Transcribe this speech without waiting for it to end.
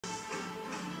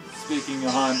Speaking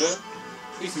of Honda,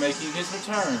 he's making his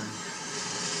return.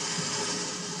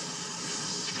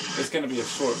 It's going to be a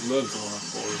short-lived one, of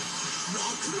course.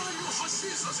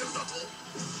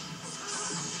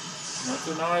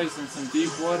 Motonari's in some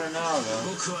deep water now,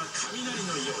 though.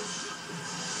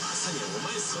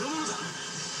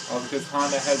 All because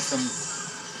Honda had some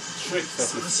tricks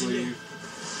up his sleeve.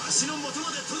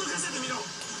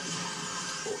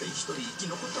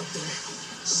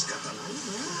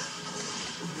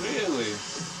 Really?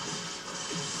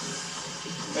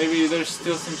 Maybe there's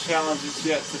still some challenges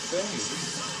yet to face.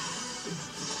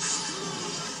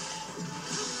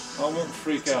 I won't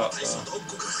freak out, though.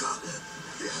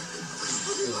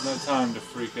 There's no time to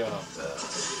freak out.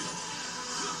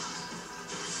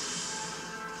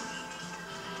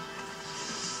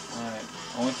 Alright,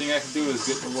 only thing I can do is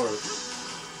get to work.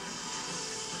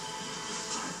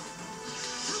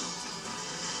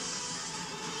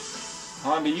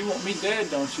 Honda, you want me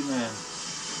dead, don't you, man?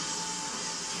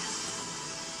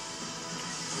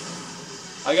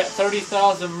 I got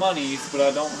 30,000 monies, but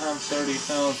I don't have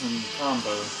 30,000 combo.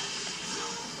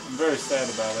 I'm very sad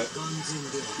about it.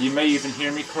 You may even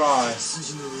hear me cry.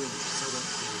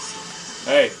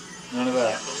 Hey, none of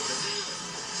that.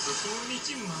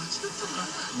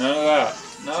 None of that.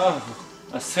 No,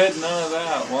 I said none of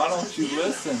that. Why don't you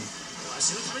listen?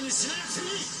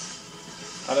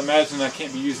 I'd imagine I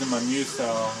can't be using my Ieyasu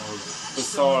or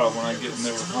Basara when I get in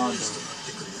there with Honda.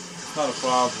 It's not a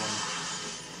problem.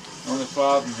 The only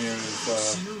problem here is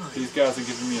these guys are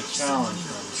giving me a challenge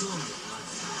now.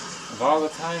 Of all the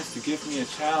times to give me a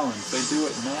challenge, they do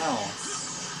it now.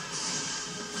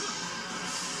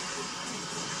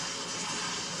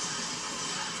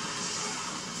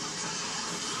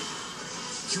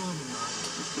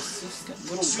 Persistent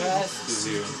little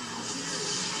bastard here.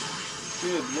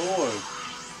 Good Lord.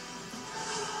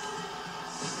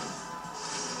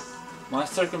 My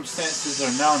circumstances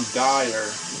are now dire.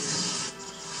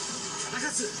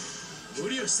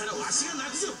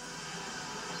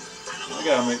 I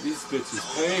gotta make these bitches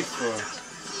pay for it.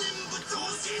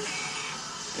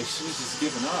 They should have just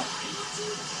given up.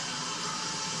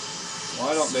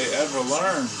 Why don't they ever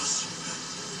learn?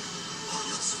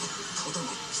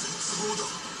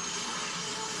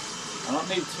 I don't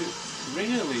need to.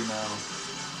 Really now.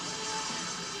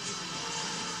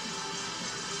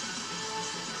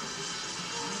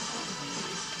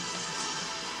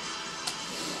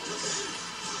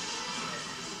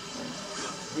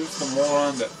 Who's the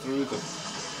moron that threw the...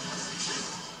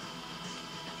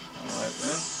 Alright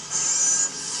then.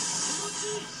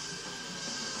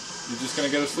 You just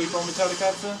gonna go to sleep on me,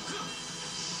 Tadakatsu?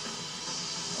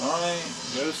 Alright,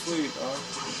 go to sleep.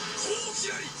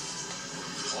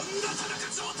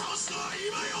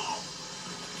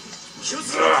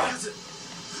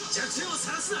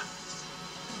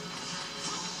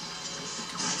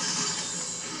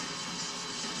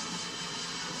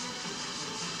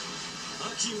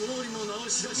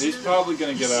 He's probably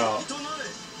gonna get out.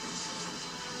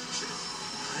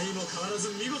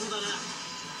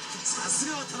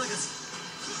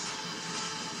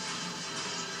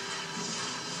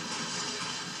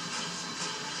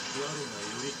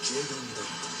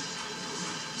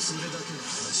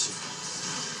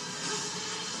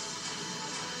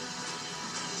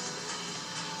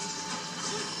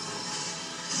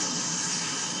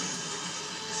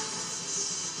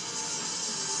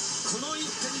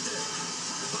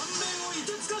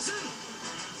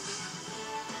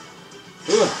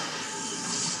 Ugh.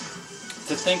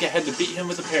 To think I had to beat him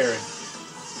with a parry.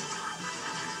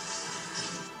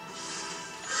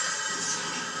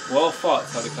 Well fought,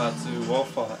 Tadakatsu. Well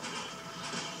fought.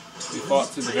 We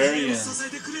fought to the very end.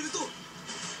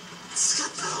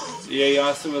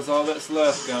 Ieyasu is all that's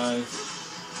left, guys.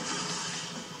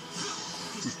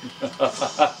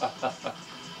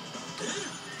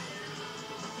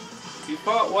 He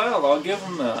fought well, I'll give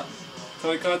him that.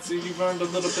 Tadakatsu, you've earned a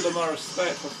little bit of my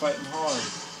respect for fighting hard.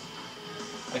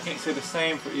 I can't say the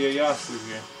same for Ieyasu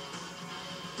here.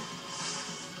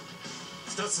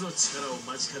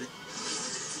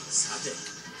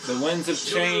 The winds of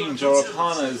change are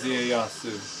upon us,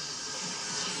 Ieyasu.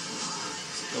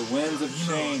 The winds of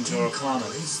change are upon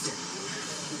us.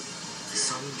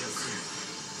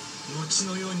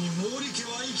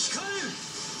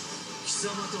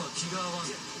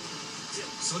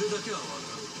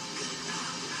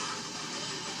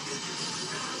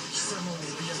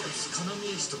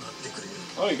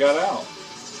 Oh, he got out.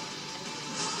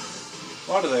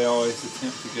 Why do they always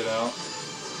attempt to get out?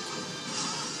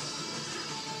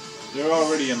 You're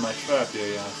already in my trap,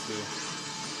 Ieyasu.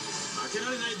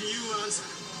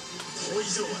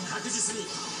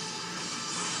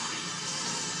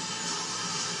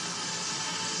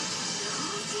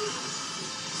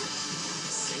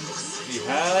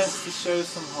 Has to show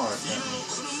some heart, doesn't he?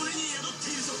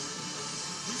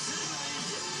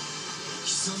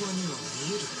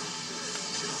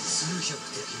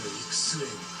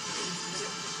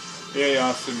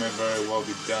 Ieyasu may very well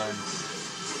be done.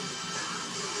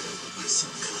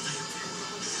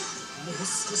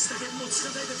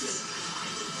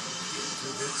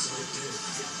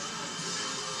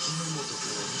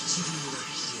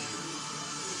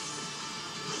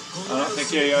 I don't think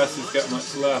Ieyasu's got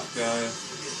much left, guys.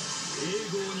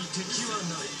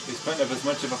 He's putting up as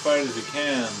much of a fight as he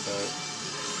can, but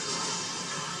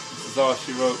this is all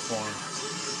she wrote for him.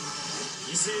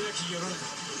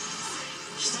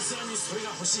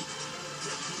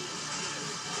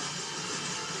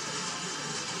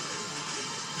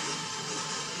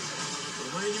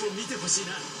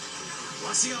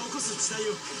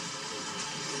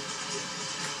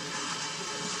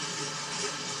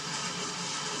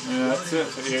 Yeah, that's it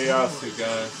for Ieyasu,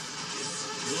 guys.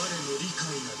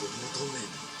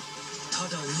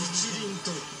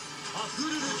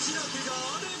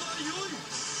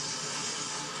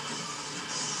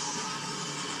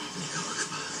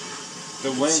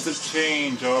 The winds of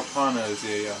change are upon us,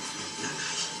 Ieyasu.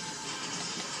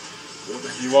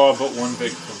 You are but one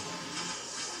victim.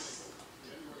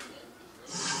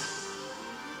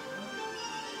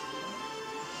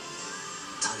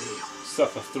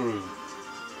 Suffer through.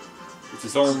 It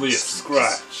is only a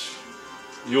scratch.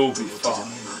 You'll be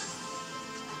fine.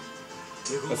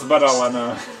 That's about all I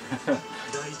know.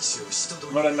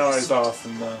 Motonari's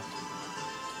awesome though.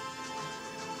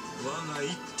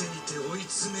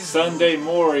 Sunday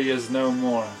Mori is no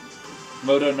more.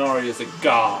 Motonari is a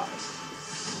god.